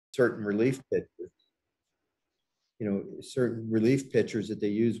certain relief pitchers, certain relief pitchers that they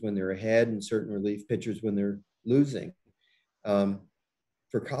use when they're ahead and certain relief pitchers when they're losing. Um,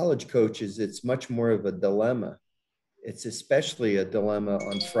 for college coaches, it's much more of a dilemma. It's especially a dilemma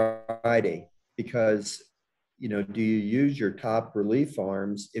on Friday because, do you use your top relief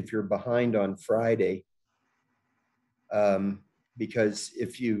arms if you're behind on Friday? Because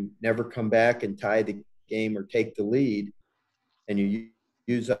if you never come back and tie the game or take the lead, and you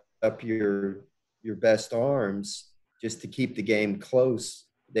use up your best arms just to keep the game close,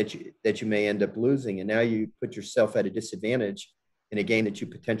 that you may end up losing, and now you put yourself at a disadvantage in a game that you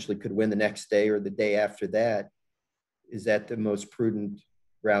potentially could win the next day or the day after that. Is that the most prudent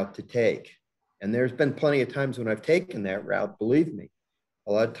route to take? And there's been plenty of times when I've taken that route, believe me.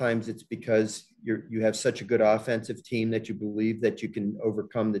 A lot of times it's because you have such a good offensive team that you believe that you can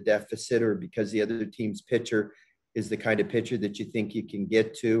overcome the deficit, or because the other team's pitcher is the kind of pitcher that you think you can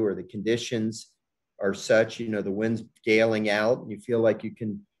get to, or the conditions are such, the wind's galing out, and you feel like you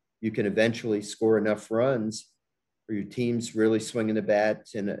can eventually score enough runs, or your team's really swinging the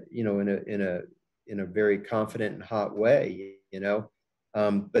bats in a very confident and hot way.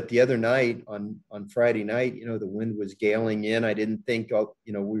 But the other night on Friday night, the wind was galing in. I didn't think,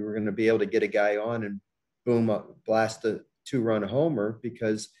 we were going to be able to get a guy on and boom, blast a 2-run homer,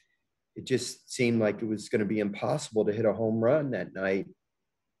 because it just seemed like it was going to be impossible to hit a home run that night.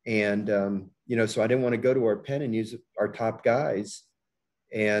 And, so I didn't want to go to our pen and use our top guys.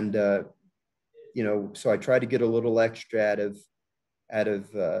 And, so I tried to get a little extra out of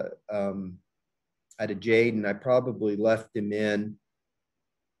Jaden. I probably left him in,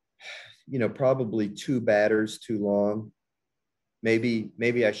 probably 2 batters too long. Maybe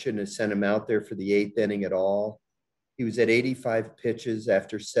I shouldn't have sent him out there for the 8th inning at all. He was at 85 pitches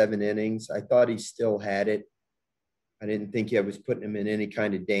after 7 innings. I thought he still had it. I didn't think I was putting him in any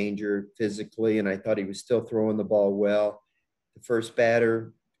kind of danger physically, and I thought he was still throwing the ball well. The first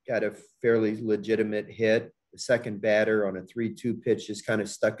batter got a fairly legitimate hit. The second batter on a 3-2 pitch just kind of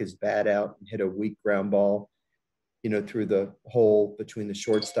stuck his bat out and hit a weak ground ball, through the hole between the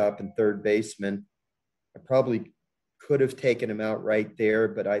shortstop and third baseman. I probably could have taken him out right there,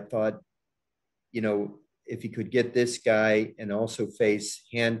 but I thought, if he could get this guy and also face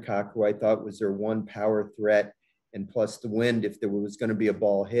Hancock, who I thought was their one power threat, and plus the wind, if there was going to be a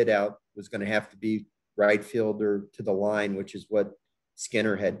ball hit out, was going to have to be right fielder to the line, which is what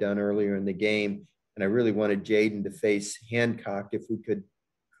Skinner had done earlier in the game. And I really wanted Jaden to face Hancock if we could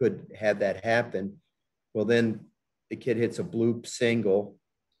have that happen. Well, then the kid hits a bloop single,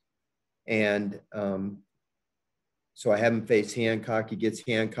 and so I have him face Hancock. He gets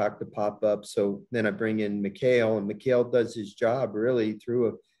Hancock to pop up. So then I bring in McHale, and McHale does his job really through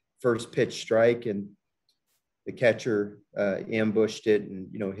a first pitch strike, and the catcher ambushed it and,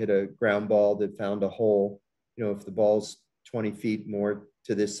 hit a ground ball that found a hole. If the ball's 20 feet more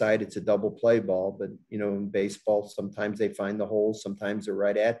to this side, it's a double play ball. But, in baseball, sometimes they find the holes, sometimes they're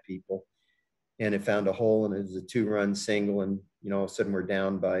right at people. And it found a hole, and it was a 2-run single. And, all of a sudden we're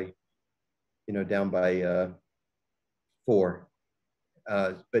down by 4.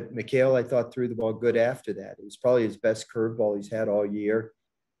 But McHale, I thought, threw the ball good after that. It was probably his best curveball he's had all year.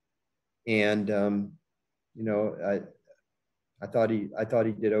 And, I thought he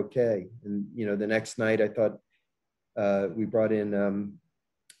did okay. And, the next night I thought we brought in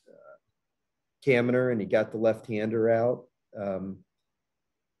Kaminer, and he got the left-hander out.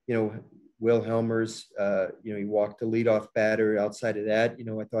 Will Helmers, he walked the leadoff batter. Outside of that,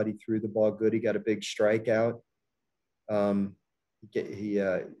 I thought he threw the ball good. He got a big strikeout. He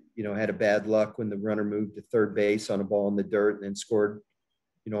had a bad luck when the runner moved to third base on a ball in the dirt and then scored,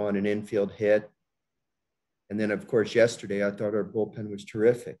 on an infield hit. And then, of course, yesterday, I thought our bullpen was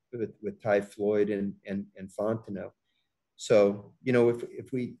terrific with Ty Floyd and Fontenot. So,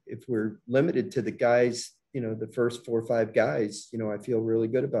 if we're limited to the guys, the first 4 or 5 guys, I feel really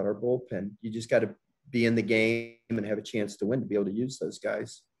good about our bullpen. You just got to be in the game and have a chance to win to be able to use those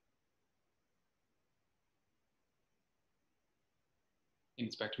guys.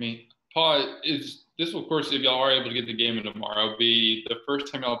 It's back to me. Paul, this will, of course, if y'all are able to get the game in tomorrow, be the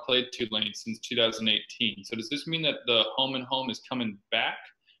first time y'all played Tulane since 2018. So does this mean that the home and home is coming back?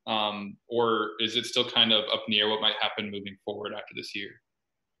 Or is it still kind of up in the air what might happen moving forward after this year?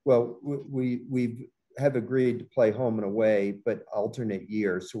 Well, we have agreed to play home and away, but alternate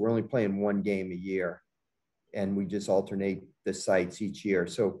years. So we're only playing 1 game a year, and we just alternate the sites each year.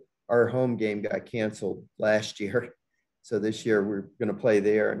 So our home game got canceled last year. So this year we're going to play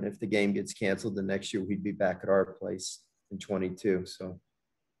there. And if the game gets canceled, the next year we'd be back at our place in 22. So,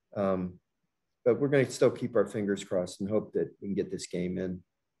 but we're going to still keep our fingers crossed and hope that we can get this game in.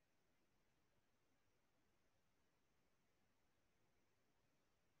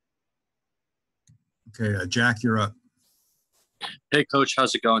 Okay, Jack, you're up. Hey, Coach,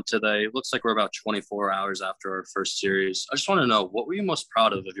 how's it going today? It looks like we're about 24 hours after our first series. I just want to know, what were you most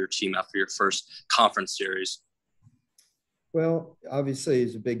proud of your team after your first conference series? Well, obviously,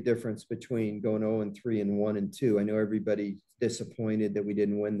 there's a big difference between going 0-3 and 1-2. I know everybody's disappointed that we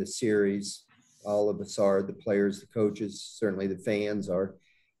didn't win the series. All of us are, the players, the coaches, certainly the fans are.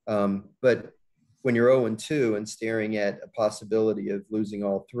 But when you're 0-2 and staring at a possibility of losing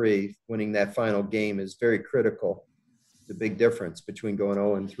all three, winning that final game is very critical. The big difference between going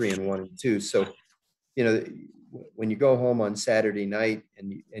 0-3 and 1-2. So, when you go home on Saturday night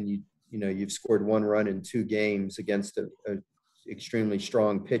and you've scored one run in two games against a extremely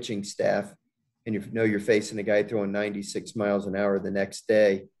strong pitching staff, and you're facing a guy throwing 96 miles an hour the next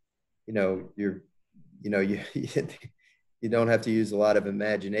day, you don't have to use a lot of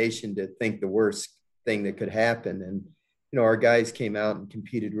imagination to think the worst thing that could happen. And our guys came out and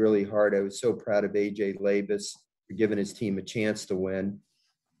competed really hard. I was so proud of AJ Labus for giving his team a chance to win.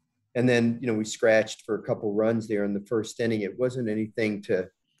 And then, we scratched for a couple runs there in the first inning. It wasn't anything to,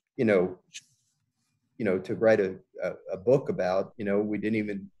 to write a book about. We didn't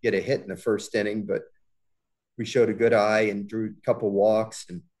even get a hit in the first inning, but we showed a good eye and drew a couple walks.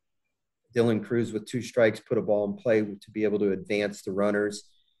 And Dylan Cruz with 2 strikes put a ball in play to be able to advance the runners.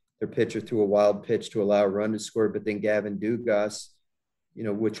 Their pitcher threw a wild pitch to allow a run to score, but then Gavin Dugas,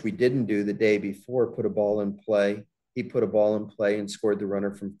 which we didn't do the day before, put a ball in play. He put a ball in play and scored the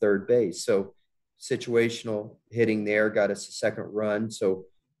runner from third base. So situational hitting there got us a second run. So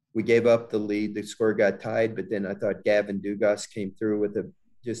we gave up the lead. The score got tied, but then I thought Gavin Dugas came through with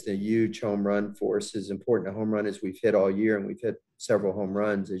just a huge home run for us, as important a home run as we've hit all year, and we've hit several home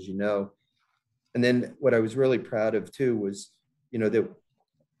runs, as you know. And then what I was really proud of too was,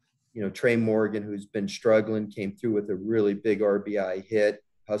 Trey Morgan, who's been struggling, came through with a really big RBI hit,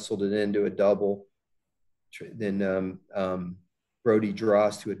 hustled it into a double. Then Brody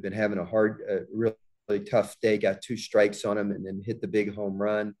Drost, who had been having a really tough day, got 2 strikes on him and then hit the big home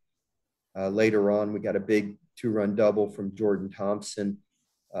run. Later on, we got a big 2-run double from Jordan Thompson.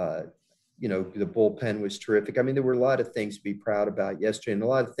 The bullpen was terrific. I mean, there were a lot of things to be proud about yesterday and a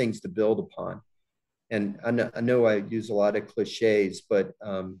lot of things to build upon. And I know I use a lot of cliches, but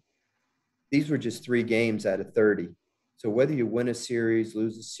these were just 3 games out of 30. So whether you win a series,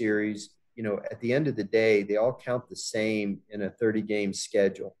 lose a series, at the end of the day, they all count the same in a 30-game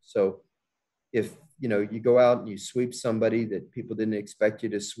schedule. So if, you go out and you sweep somebody that people didn't expect you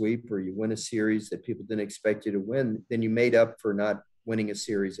to sweep, or you win a series that people didn't expect you to win, then you made up for not winning a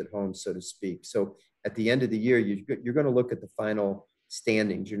series at home, so to speak. So at the end of the year, you're going to look at the final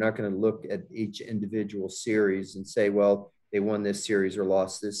standings. You're not going to look at each individual series and say, well, they won this series or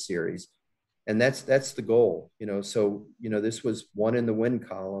lost this series. And that's the goal, So, this was one in the win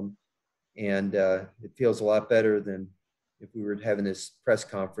column. And it feels a lot better than if we were having this press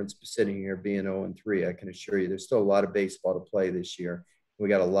conference sitting here being 0-3. I can assure you there's still a lot of baseball to play this year. We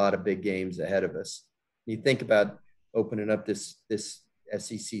got a lot of big games ahead of us. You think about opening up this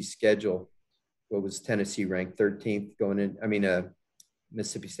SEC schedule. What was Tennessee ranked 13th going in? I mean,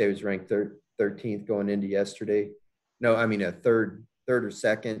 Mississippi State was ranked 13th going into yesterday. No, I mean, third or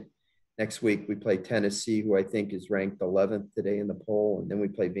second. Next week, we play Tennessee, who I think is ranked 11th today in the poll. And then we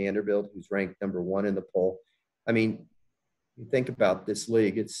play Vanderbilt, who's ranked number 1 in the poll. I mean, you think about this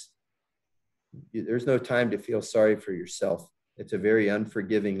league, there's no time to feel sorry for yourself. It's a very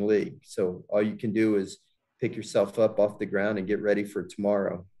unforgiving league. So all you can do is pick yourself up off the ground and get ready for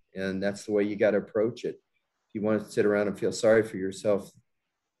tomorrow. And that's the way you got to approach it. If you want to sit around and feel sorry for yourself,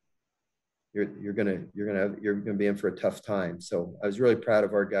 you're gonna be in for a tough time. So I was really proud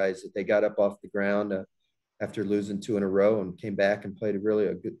of our guys that they got up off the ground after losing 2 in a row and came back and played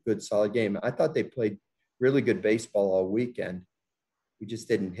a good solid game. I thought they played really good baseball all weekend. We just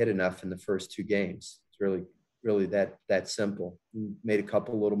didn't hit enough in the first 2 games. It's really that simple. We made a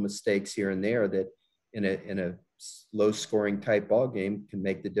couple little mistakes here and there that in a low scoring type ball game can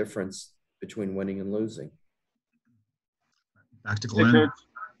make the difference between winning and losing. Back to Glenn. Hey, Coach.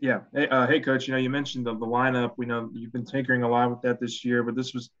 Yeah. Hey, Coach, you mentioned the lineup. We know you've been tinkering a lot with that this year, but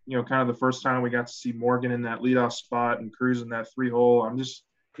this was, kind of the first time we got to see Morgan in that leadoff spot and Cruz in that 3-hole. I'm just,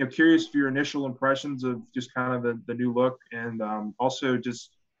 curious for your initial impressions of just kind of the new look. And also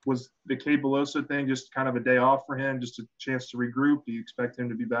just, was the Cade Beloso thing just kind of a day off for him, just a chance to regroup? Do you expect him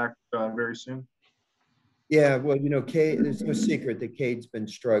to be back very soon? Yeah, well, Cade, there's no secret that Cade's been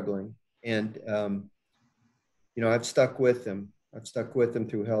struggling. And, I've stuck with him. I've stuck with him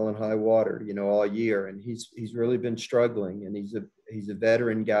through hell and high water, all year. And he's really been struggling. And he's a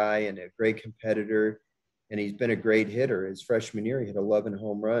veteran guy and a great competitor. And he's been a great hitter. His freshman year, he hit 11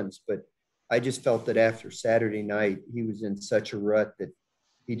 home runs. But I just felt that after Saturday night, he was in such a rut that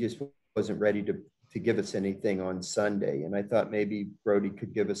he just wasn't ready to give us anything on Sunday. And I thought maybe Brody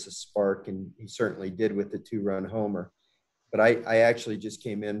could give us a spark, and he certainly did with the 2-run homer. But I actually just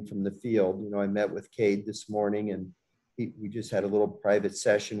came in from the field. I met with Cade this morning, and we just had a little private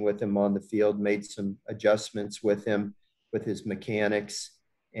session with him on the field, made some adjustments with him, with his mechanics.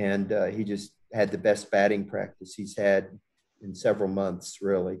 And he just had the best batting practice he's had in several months,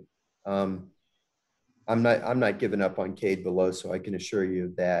 really. I'm not giving up on Cade Veloso, I can assure you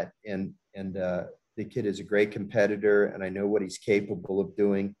of that. And the kid is a great competitor, and I know what he's capable of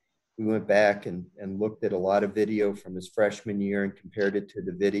doing. We went back and looked at a lot of video from his freshman year and compared it to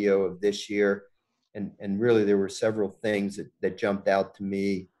the video of this year. And really there were several things that jumped out to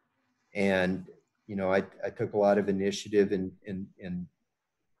me. And, I took a lot of initiative in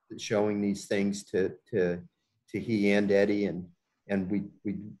showing these things to he and Eddie. And we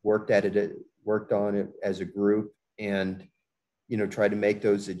worked on it as a group, and try to make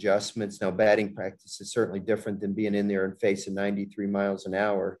those adjustments. Now, batting practice is certainly different than being in there and facing 93 miles an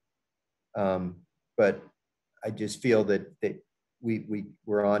hour. But I just feel that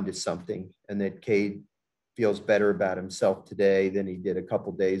we're on to something, and that Cade feels better about himself today than he did a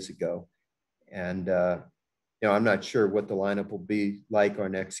couple days ago. And, I'm not sure what the lineup will be like our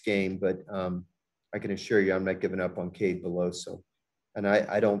next game, but I can assure you I'm not giving up on Cade Veloso. And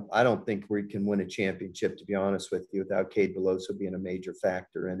I don't think we can win a championship, to be honest with you, without Cade Veloso being a major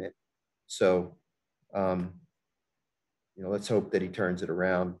factor in it. So, let's hope that he turns it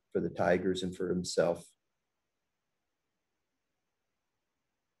around for the Tigers and for himself.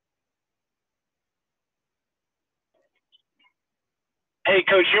 Hey,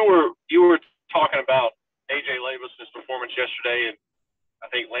 Coach, you were talking about AJ Labus's performance yesterday, and I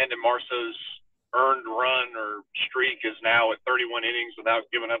think Landon Marceau's earned run or streak is now at 31 innings without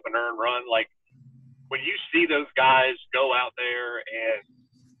giving up an earned run. Like, when you see those guys go out there and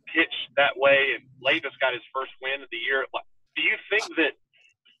pitch that way, and Labus got his first win of the year, do you think that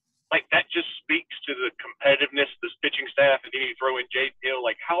that just speaks to the competitiveness of this pitching staff? And then you throw in Jade Hill.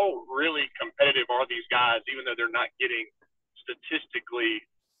 Like, how really competitive are these guys, even though they're not getting statistically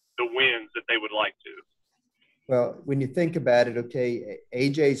the wins that they would like to? Well, when you think about it, okay,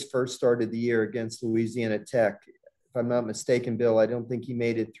 AJ's first start of the year against Louisiana Tech, if I'm not mistaken, Bill, I don't think he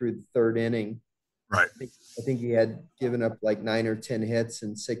made it through the third inning. Right. I think he had given up like 9 or 10 hits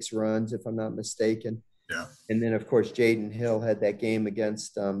and 6 runs, if I'm not mistaken. Yeah. And then, of course, Jaden Hill had that game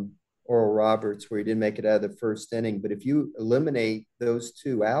against Oral Roberts where he didn't make it out of the first inning. But if you eliminate those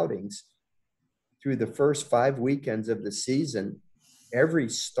 2 outings through the first 5 weekends of the season, every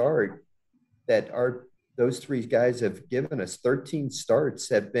start that those 3 guys have given us, 13 starts,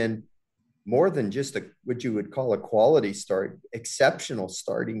 have been more than just what you would call a quality start, exceptional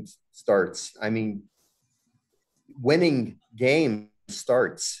starts. I mean, winning game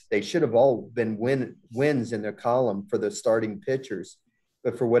starts. They should have all been wins in the column for the starting pitchers.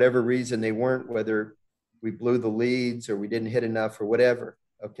 But for whatever reason, they weren't, whether we blew the leads or we didn't hit enough or whatever,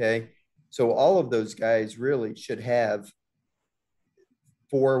 okay? So all of those guys really should have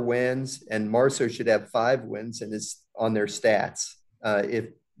 4 wins, and Marceau should have 5 wins and is on their stats if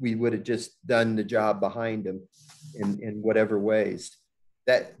we would have just done the job behind him in whatever ways.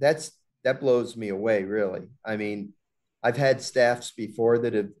 That blows me away, really. I mean, I've had staffs before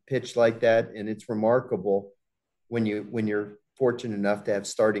that have pitched like that, and it's remarkable when you're fortunate enough to have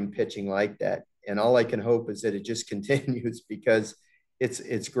starting pitching like that. And all I can hope is that it just continues, because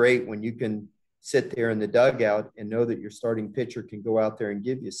it's great when you can sit there in the dugout and know that your starting pitcher can go out there and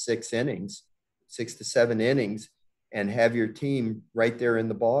give you 6 to 7 innings, and have your team right there in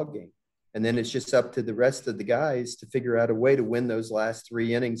the ball game. And then it's just up to the rest of the guys to figure out a way to win those last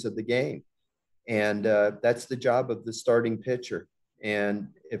 3 innings of the game. And that's the job of the starting pitcher. And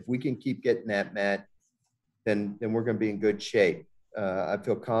if we can keep getting that, Matt, then we're going to be in good shape. I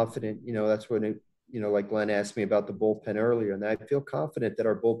feel confident, that's when like Glenn asked me about the bullpen earlier, and I feel confident that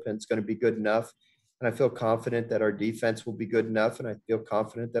our bullpen is going to be good enough. And I feel confident that our defense will be good enough. And I feel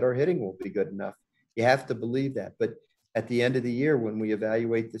confident that our hitting will be good enough. You have to believe that. But at the end of the year, when we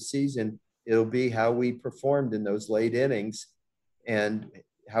evaluate the season, it'll be how we performed in those late innings and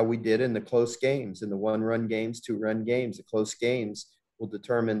how we did in the close games, in the 1-run games, 2-run games. The close games will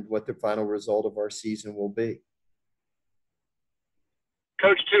determine what the final result of our season will be.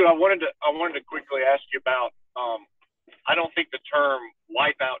 Coach, too, I wanted to quickly ask you about. I don't think the term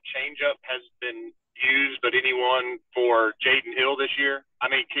wipeout changeup has been used, but anyone for Jaden Hill this year. I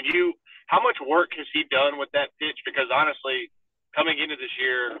mean, how much work has he done with that pitch? Because honestly, coming into this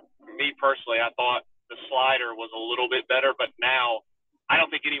year, me personally, I thought the slider was a little bit better, but now I don't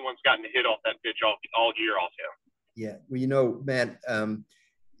think anyone's gotten a hit off that pitch all year off him. Yeah. Well, Matt,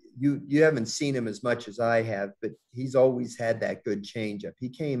 you haven't seen him as much as I have, but he's always had that good changeup. He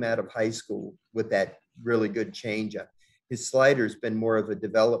came out of high school with that really good changeup. His slider's been more of a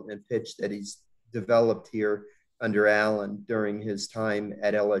development pitch that he's developed here under Allen during his time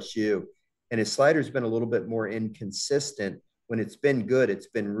at LSU. And his slider's been a little bit more inconsistent. When it's been good, it's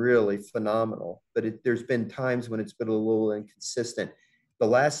been really phenomenal. But there's been times when it's been a little inconsistent. The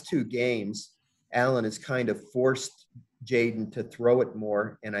last two games, Allen has kind of forced Jaden to throw it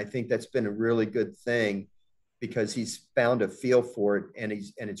more. And I think that's been a really good thing because he's found a feel for it and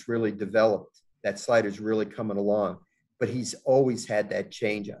it's really developed. That slider's really coming along. But he's always had that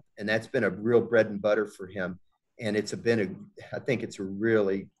changeup. And that's been a real bread and butter for him. And I think it's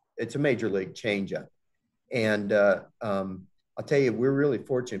a major league changeup. And I'll tell you, we're really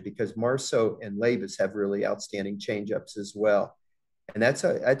fortunate because Marceau and Labus have really outstanding changeups as well. And that's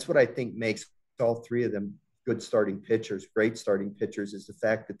what I think makes all three of them good starting pitchers, great starting pitchers, is the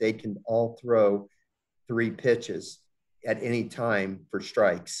fact that they can all throw three pitches at any time for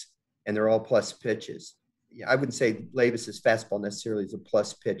strikes, and they're all plus pitches. I wouldn't say Labus's fastball necessarily is a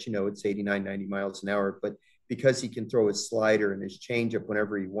plus pitch. It's 89, 90 miles an hour, but because he can throw his slider and his changeup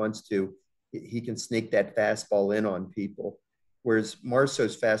whenever he wants to, he can sneak that fastball in on people. Whereas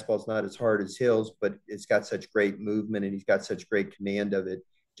Marceau's fastball is not as hard as Hill's, but it's got such great movement and he's got such great command of it.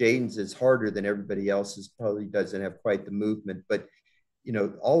 Jaden's is harder than everybody else's, probably doesn't have quite the movement, but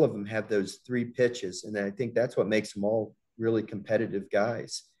all of them have those three pitches. And I think that's what makes them all really competitive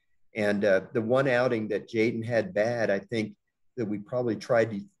guys. And the one outing that Jaden had bad, I think that we probably tried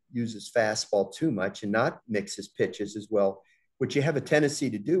to use his fastball too much and not mix his pitches as well, which you have a tendency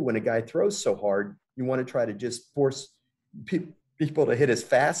to do when a guy throws so hard. You want to try to just force people to hit his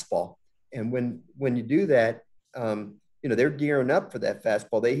fastball. And when you do that, they're gearing up for that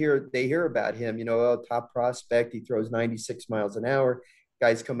fastball. They hear about him, top prospect, he throws 96 miles an hour.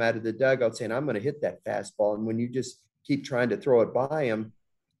 Guys come out of the dugout saying, I'm going to hit that fastball. And when you just keep trying to throw it by him,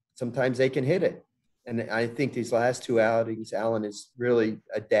 sometimes they can hit it. And I think these last two outings, Allen has really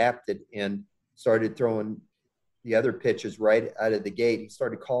adapted and started throwing the other pitches right out of the gate. He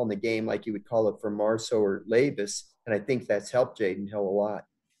started calling the game like he would call it for Marceau or Labus. And I think that's helped Jaden Hill a lot.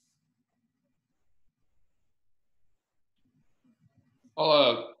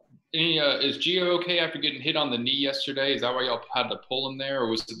 Is Gio okay after getting hit on the knee yesterday? Is that why y'all had to pull him there, or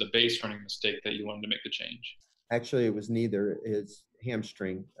was it the base running mistake that you wanted to make the change? Actually, it was neither. His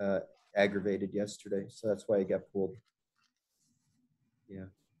hamstring aggravated yesterday, so that's why he got pulled. Yeah.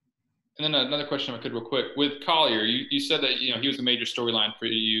 And then another question, if I could, real quick. With Collier, you said that he was a major storyline for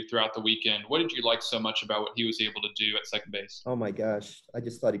you throughout the weekend. What did you like so much about what he was able to do at second base? Oh my gosh, I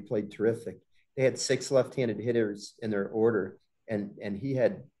just thought he played terrific. They had 6 left-handed hitters in their order, and he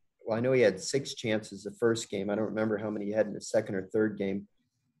had. Well, I know he had 6 chances the first game. I don't remember how many he had in the second or third game,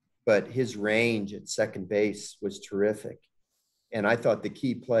 but his range at second base was terrific. And I thought the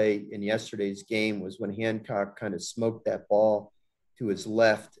key play in yesterday's game was when Hancock kind of smoked that ball to his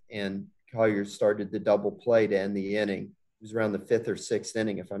left and Collier started the double play to end the inning. It was around the 5th or 6th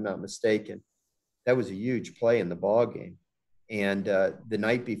inning, if I'm not mistaken. That was a huge play in the ball game. And the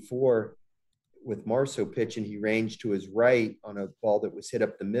night before, with Marceau pitching, he ranged to his right on a ball that was hit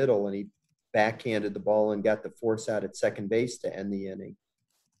up the middle, and he backhanded the ball and got the force out at second base to end the inning.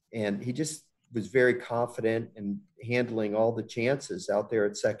 And he just was very confident in handling all the chances out there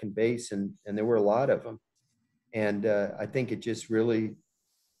at second base, and there were a lot of them. And I think it just really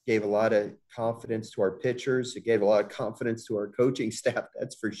gave a lot of confidence to our pitchers. It gave a lot of confidence to our coaching staff,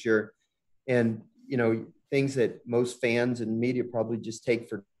 that's for sure. And, things that most fans and media probably just take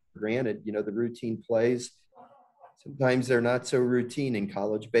for granted, the routine plays, sometimes they're not so routine in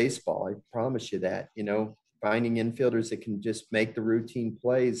college baseball. I promise you that, finding infielders that can just make the routine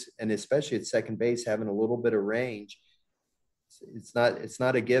plays, and especially at second base, having a little bit of range, it's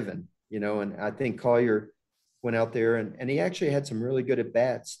not a given, and I think Collier went out there and he actually had some really good at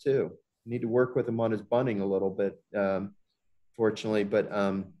bats too. You need to work with him on his bunting a little bit, fortunately, but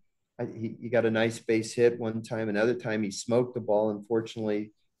he got a nice base hit one time. Another time he smoked the ball.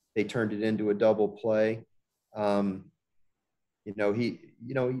 Unfortunately, they turned it into a double play. But he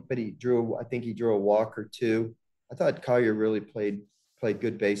drew, I think he drew a walk or two. I thought Collier really played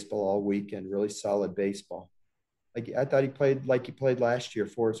good baseball all weekend, really solid baseball. I thought he played like he played last year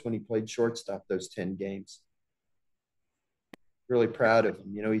for us when he played shortstop those 10 games. Really proud of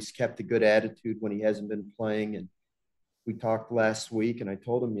him. He's kept a good attitude when he hasn't been playing. And we talked last week and I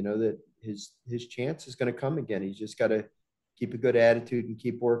told him, that his chance is going to come again. He's just got to keep a good attitude and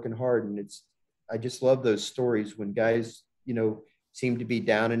keep working hard. And I just love those stories when guys, seem to be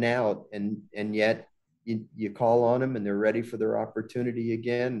down and out, and yet you call on them and they're ready for their opportunity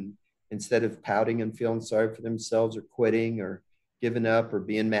again. Instead of pouting and feeling sorry for themselves or quitting or giving up or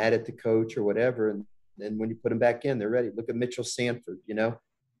being mad at the coach or whatever. And then when you put them back in, they're ready. Look at Mitchell Sanford,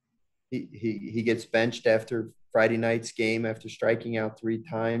 he gets benched after Friday night's game after striking out 3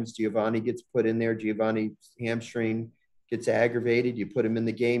 times. Giovanni gets put in there. Giovanni's hamstring gets aggravated. You put him in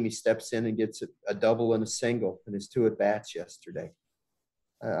the game. He steps in and gets a double and a single in his 2 at-bats yesterday.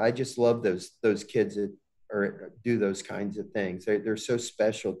 I just love those kids that do those kinds of things. They're so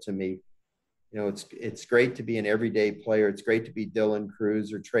special to me. It's great to be an everyday player. It's great to be Dylan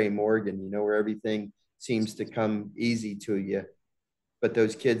Cruz or Trey Morgan, where everything seems to come easy to you. But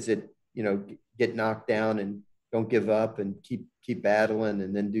those kids that, get knocked down and don't give up and keep battling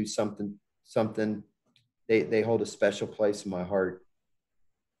and then do something, they hold a special place in my heart.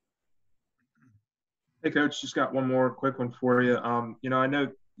 Hey, Coach, just got one more quick one for you. I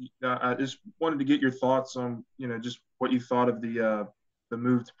know I just wanted to get your thoughts on, just what you thought of the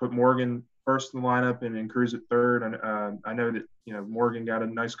move to put Morgan first in the lineup and Cruz at third. And I know that, Morgan got a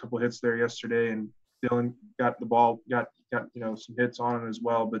nice couple hits there yesterday, and Dylan got the ball, got some hits on him as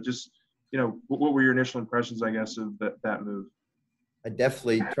well. But just, what were your initial impressions, I guess, of that move? I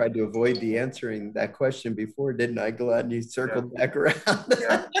definitely tried to avoid the answering that question before, didn't I, Glenn? You circled back around.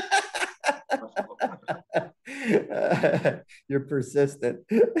 Yeah. You're persistent,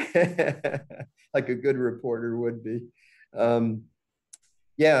 like a good reporter would be. I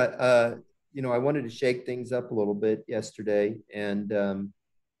wanted to shake things up a little bit yesterday, and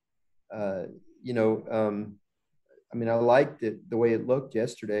I liked it the way it looked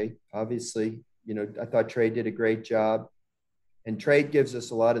yesterday. Obviously, I thought Trey did a great job. And Trey gives us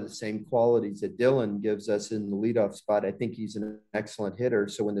a lot of the same qualities that Dylan gives us in the leadoff spot. I think he's an excellent hitter.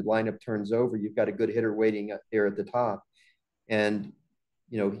 So when the lineup turns over, you've got a good hitter waiting up there at the top. And,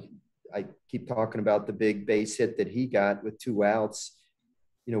 I keep talking about the big base hit that he got with 2 outs.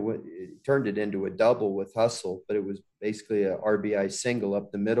 It turned it into a double with hustle, but it was basically a RBI single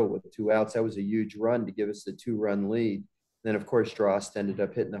up the middle with 2 outs. That was a huge run to give us the 2-run lead. Then, of course, Drost ended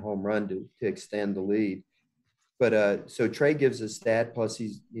up hitting a home run to extend the lead. But so Trey gives us that. Plus,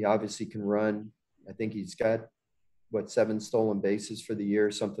 he obviously can run. I think he's got 7 stolen bases for the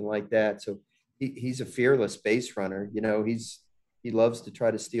year, something like that. So he's a fearless base runner. He loves to try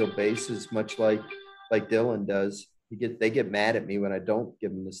to steal bases, much like Dylan does. They get mad at me when I don't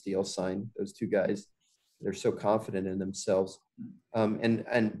give them the steal sign. Those 2 guys, they're so confident in themselves. And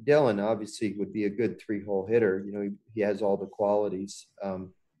Dylan obviously would be a good 3-hole hitter. He has all the qualities.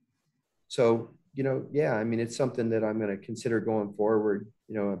 It's something that I'm going to consider going forward.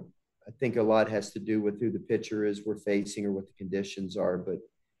 I think a lot has to do with who the pitcher is we're facing or what the conditions are. But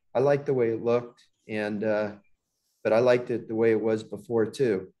I like the way it looked, and but I liked it the way it was before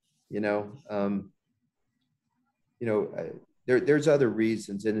too. There's other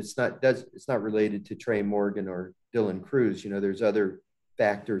reasons, and it's not related to Trey Morgan or Dylan Cruz. There's other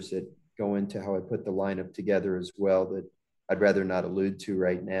factors that go into how I put the lineup together as well that I'd rather not allude to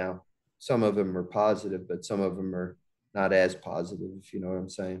right now. Some of them are positive, but some of them are not as positive, if you know what I'm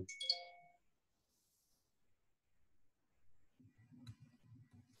saying.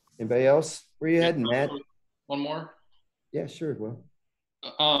 Anybody else? Where you heading, Matt? One more? Yeah, sure. Well,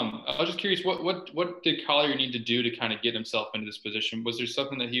 I was just curious, what did Collier need to do to kind of get himself into this position? Was there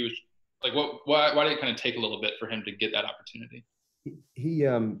something that he was like, why did it kind of take a little bit for him to get that opportunity?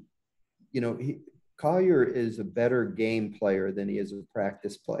 Collier is a better game player than he is a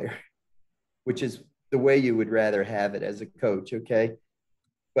practice player, which is the way you would rather have it as a coach. Okay.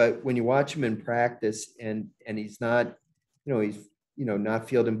 But when you watch him in practice and he's not, not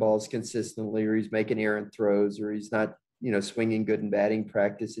fielding balls consistently, or he's making errant throws, or he's not, swinging good in batting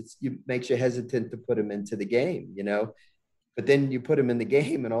practice, it makes you hesitant to put him into the game, but then you put him in the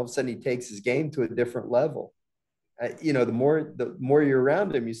game and all of a sudden he takes his game to a different level. The more you're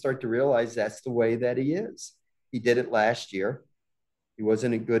around him, you start to realize that's the way that he is. He did it last year. He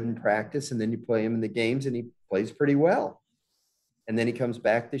wasn't good in practice, and then you play him in the games and he plays pretty well. And then he comes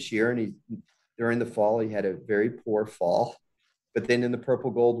back this year, and during the fall, he had a very poor fall, but then in the Purple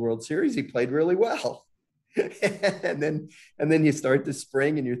Gold World Series, he played really well. and then you start the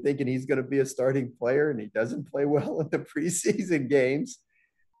spring and you're thinking he's going to be a starting player, and he doesn't play well in the preseason games.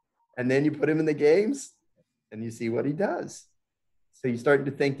 And then you put him in the games and you see what he does. So you're starting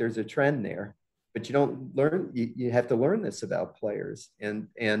to think there's a trend there, but you don't learn. You have to learn this about players.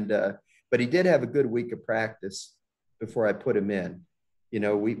 But he did have a good week of practice before I put him in.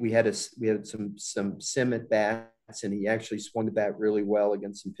 We had some sim at bats, and he actually swung the bat really well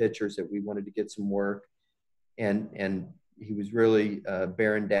against some pitchers that we wanted to get some work. And he was really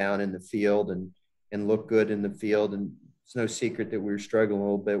bearing down in the field and looked good in the field. And it's no secret that we were struggling a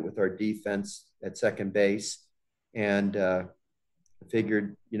little bit with our defense at second base. And I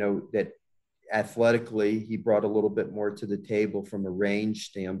figured, that athletically, he brought a little bit more to the table from a range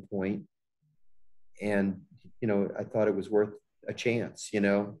standpoint. And, I thought it was worth a chance.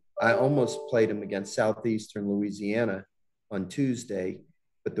 I almost played him against Southeastern Louisiana on Tuesday,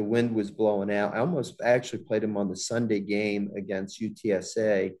 but the wind was blowing out. I almost actually played him on the Sunday game against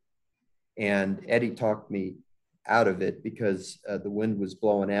UTSA, and Eddie talked me out of it because the wind was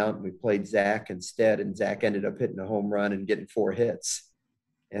blowing out, and we played Zach instead, and Zach ended up hitting a home run and getting 4 hits.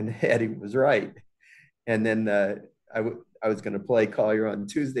 And Eddie was right. And then I was going to play Collier on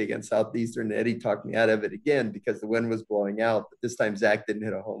Tuesday against Southeastern, and Eddie talked me out of it again because the wind was blowing out. But this time Zach didn't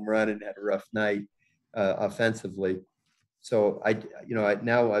hit a home run and had a rough night offensively. So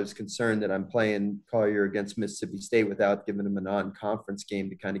now I was concerned that I'm playing Collier against Mississippi State without giving him a non-conference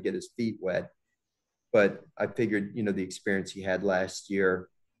game to kind of get his feet wet. But I figured, the experience he had last year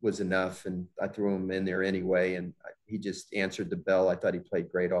was enough, and I threw him in there anyway, and he just answered the bell. I thought he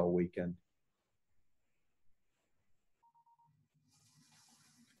played great all weekend.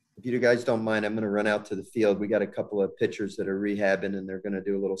 If you guys don't mind, I'm going to run out to the field. We got a couple of pitchers that are rehabbing, and they're going to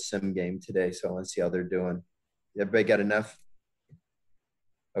do a little sim game today, so I want to see how they're doing. Everybody got enough?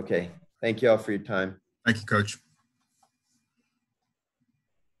 Okay. Thank you all for your time. Thank you, Coach.